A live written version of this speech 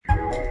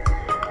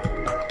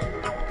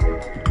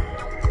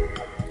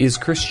Is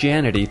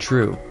Christianity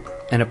True?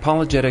 An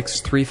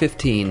Apologetics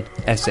 315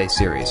 essay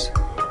series.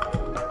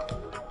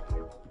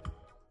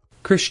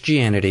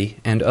 Christianity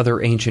and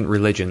Other Ancient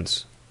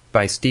Religions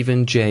by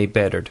Stephen J.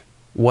 Bedard,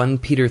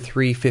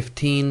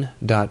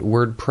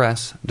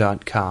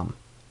 1peter315.wordpress.com.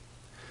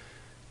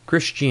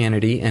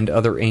 Christianity and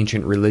Other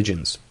Ancient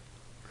Religions.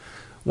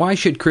 Why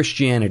should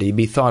Christianity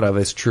be thought of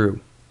as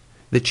true?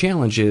 The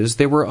challenge is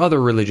there were other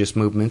religious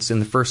movements in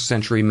the first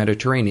century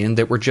Mediterranean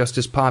that were just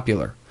as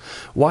popular.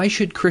 Why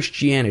should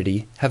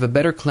Christianity have a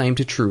better claim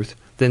to truth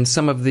than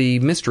some of the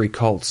mystery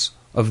cults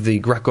of the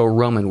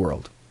Greco-Roman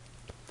world?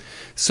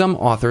 Some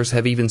authors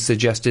have even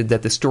suggested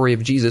that the story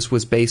of Jesus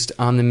was based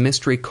on the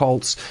mystery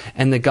cults,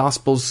 and the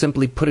Gospels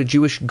simply put a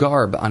Jewish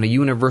garb on a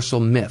universal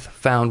myth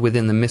found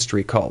within the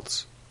mystery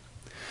cults.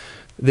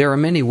 There are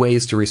many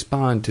ways to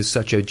respond to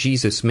such a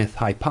Jesus myth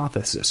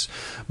hypothesis,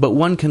 but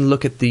one can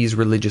look at these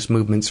religious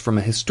movements from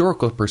a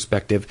historical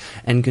perspective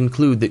and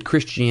conclude that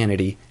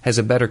Christianity has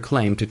a better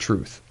claim to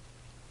truth.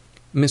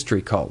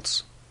 Mystery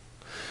cults.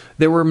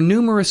 There were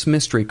numerous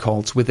mystery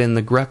cults within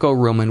the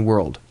Greco-Roman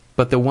world,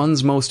 but the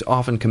ones most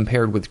often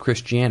compared with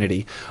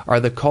Christianity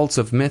are the cults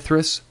of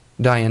Mithras,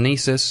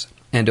 Dionysus,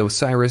 and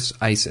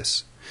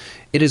Osiris-Isis.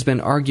 It has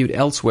been argued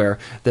elsewhere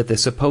that the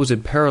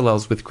supposed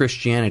parallels with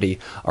Christianity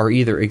are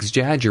either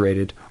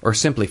exaggerated or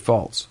simply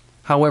false.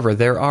 However,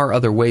 there are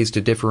other ways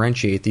to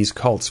differentiate these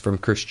cults from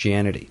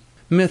Christianity.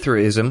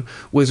 Mithraism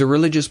was a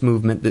religious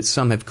movement that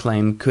some have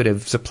claimed could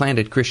have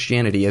supplanted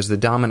Christianity as the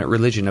dominant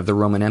religion of the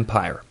Roman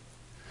Empire.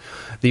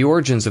 The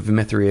origins of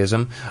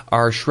Mithraism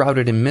are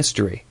shrouded in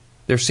mystery.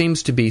 There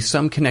seems to be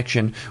some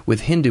connection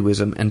with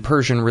Hinduism and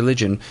Persian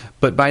religion,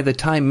 but by the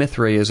time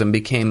Mithraism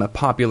became a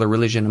popular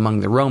religion among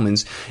the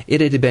Romans,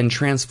 it had been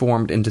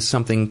transformed into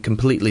something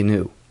completely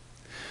new.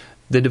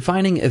 The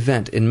defining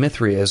event in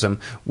Mithraism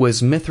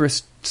was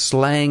Mithras'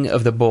 slaying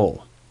of the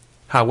bull.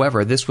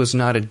 However, this was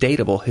not a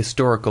datable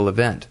historical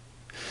event.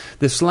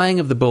 The slaying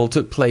of the bull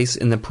took place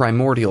in the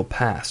primordial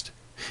past.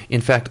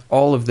 In fact,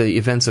 all of the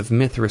events of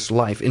Mithras'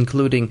 life,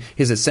 including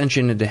his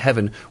ascension into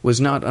heaven,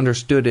 was not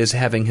understood as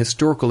having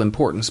historical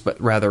importance, but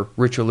rather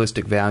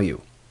ritualistic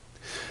value.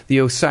 The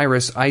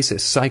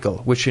Osiris-Isis cycle,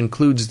 which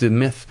includes the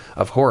myth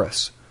of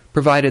Horus,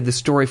 provided the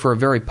story for a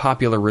very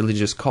popular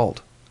religious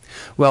cult.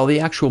 While the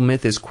actual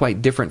myth is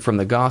quite different from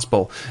the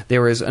Gospel,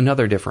 there is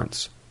another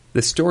difference.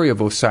 The story of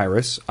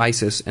Osiris,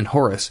 Isis, and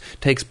Horus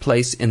takes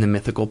place in the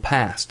mythical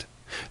past.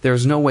 There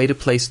is no way to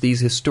place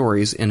these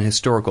stories in a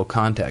historical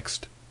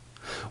context.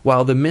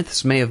 While the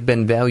myths may have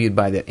been valued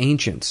by the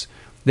ancients,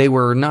 they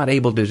were not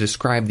able to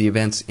describe the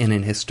events in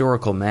an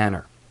historical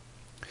manner.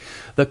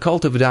 The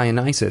cult of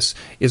Dionysus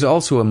is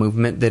also a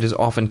movement that is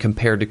often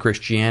compared to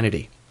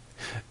Christianity.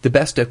 The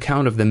best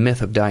account of the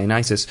myth of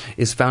Dionysus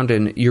is found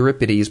in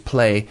Euripides'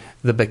 play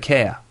The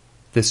Bacchae.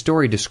 The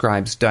story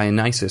describes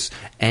Dionysus'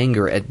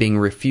 anger at being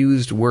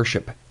refused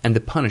worship and the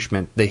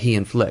punishment that he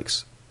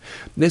inflicts.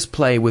 This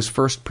play was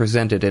first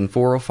presented in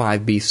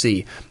 405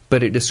 BC,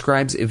 but it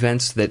describes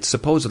events that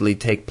supposedly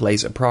take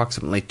place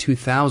approximately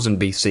 2000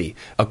 BC,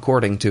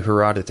 according to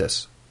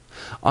Herodotus.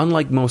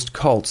 Unlike most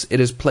cults, it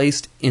is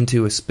placed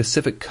into a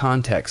specific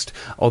context,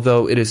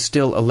 although it is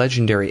still a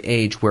legendary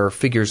age where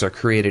figures are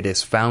created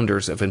as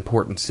founders of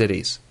important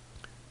cities.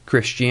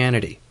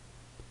 Christianity.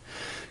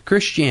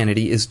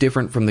 Christianity is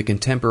different from the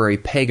contemporary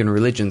pagan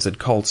religions and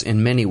cults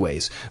in many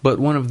ways, but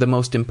one of the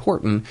most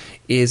important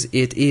is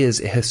it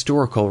is a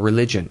historical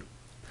religion.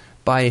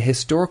 By a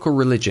historical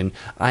religion,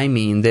 I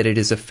mean that it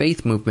is a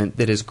faith movement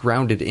that is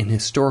grounded in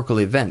historical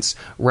events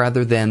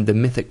rather than the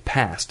mythic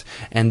past,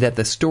 and that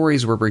the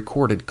stories were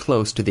recorded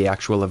close to the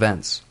actual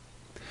events.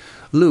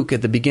 Luke,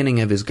 at the beginning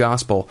of his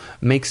Gospel,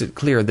 makes it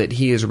clear that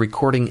he is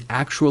recording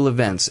actual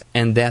events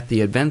and that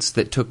the events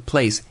that took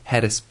place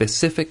had a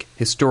specific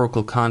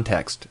historical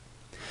context.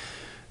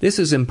 This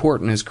is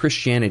important as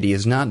Christianity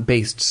is not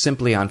based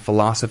simply on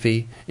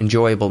philosophy,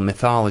 enjoyable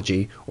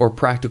mythology, or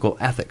practical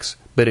ethics,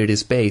 but it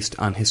is based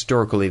on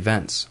historical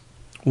events.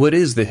 What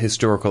is the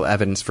historical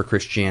evidence for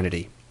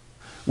Christianity?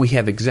 We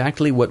have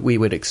exactly what we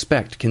would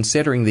expect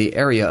considering the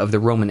area of the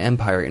Roman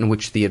Empire in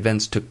which the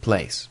events took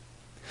place.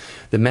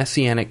 The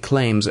messianic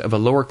claims of a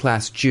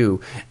lower-class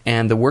Jew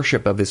and the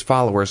worship of his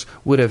followers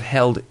would have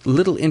held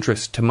little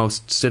interest to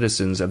most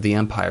citizens of the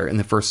empire in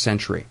the first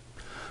century.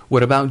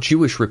 What about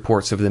Jewish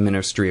reports of the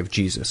ministry of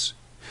Jesus?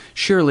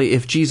 Surely,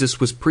 if Jesus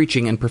was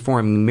preaching and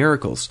performing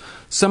miracles,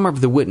 some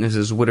of the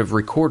witnesses would have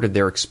recorded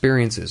their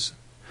experiences.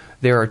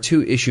 There are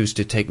two issues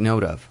to take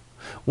note of.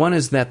 One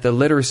is that the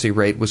literacy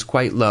rate was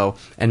quite low,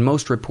 and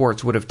most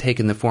reports would have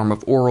taken the form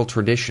of oral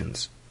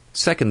traditions.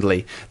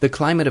 Secondly, the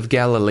climate of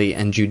Galilee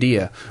and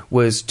Judea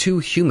was too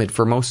humid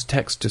for most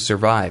texts to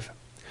survive.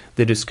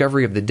 The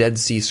discovery of the Dead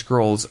Sea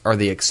Scrolls are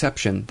the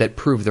exception that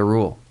prove the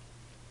rule.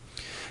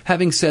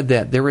 Having said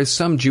that, there is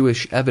some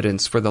Jewish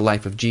evidence for the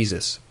life of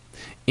Jesus.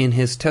 In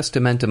his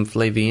Testamentum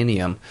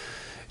Flavianum,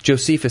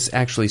 Josephus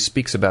actually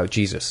speaks about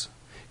Jesus.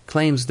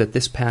 Claims that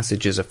this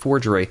passage is a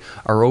forgery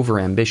are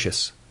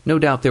overambitious. No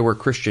doubt there were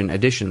Christian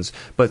additions,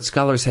 but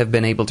scholars have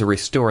been able to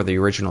restore the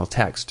original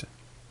text.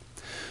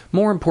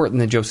 More important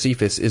than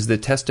Josephus is the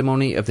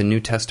testimony of the New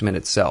Testament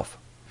itself.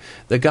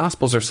 The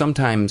Gospels are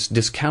sometimes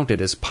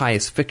discounted as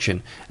pious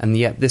fiction, and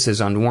yet this is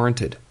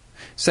unwarranted.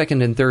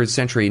 2nd and 3rd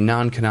century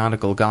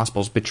non-canonical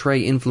Gospels betray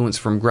influence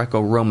from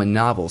Greco-Roman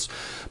novels,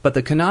 but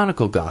the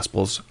canonical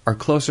Gospels are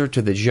closer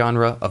to the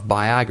genre of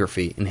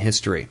biography in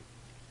history.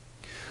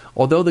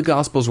 Although the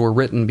Gospels were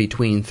written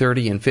between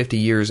 30 and 50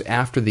 years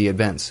after the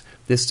events,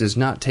 this does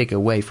not take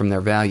away from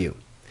their value.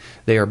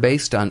 They are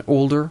based on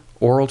older,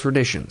 oral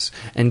traditions,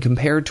 and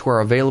compared to our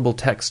available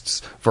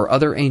texts for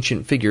other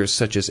ancient figures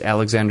such as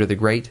Alexander the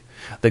Great,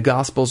 the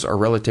Gospels are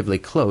relatively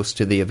close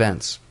to the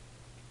events.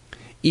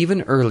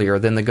 Even earlier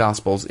than the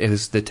Gospels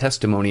is the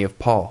testimony of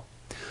Paul.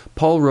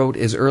 Paul wrote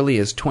as early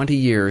as 20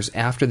 years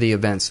after the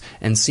events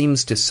and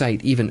seems to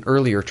cite even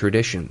earlier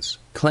traditions.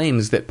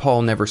 Claims that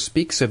Paul never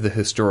speaks of the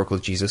historical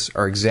Jesus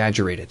are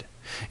exaggerated.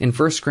 In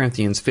 1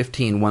 Corinthians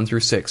 15,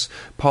 1-6,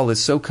 Paul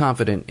is so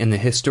confident in the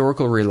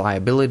historical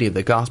reliability of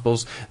the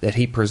Gospels that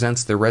he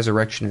presents the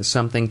resurrection as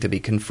something to be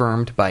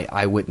confirmed by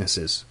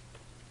eyewitnesses.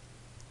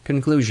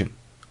 Conclusion.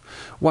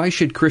 Why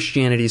should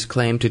Christianity's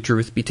claim to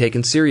truth be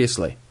taken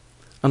seriously?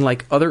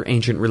 Unlike other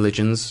ancient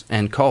religions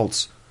and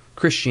cults,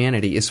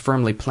 Christianity is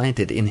firmly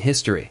planted in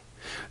history.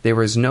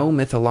 There is no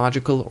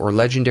mythological or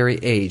legendary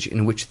age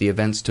in which the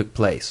events took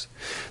place.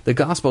 The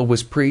gospel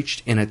was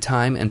preached in a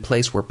time and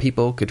place where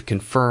people could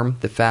confirm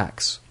the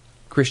facts.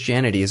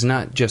 Christianity is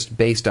not just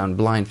based on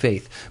blind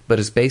faith, but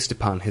is based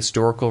upon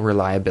historical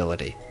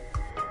reliability.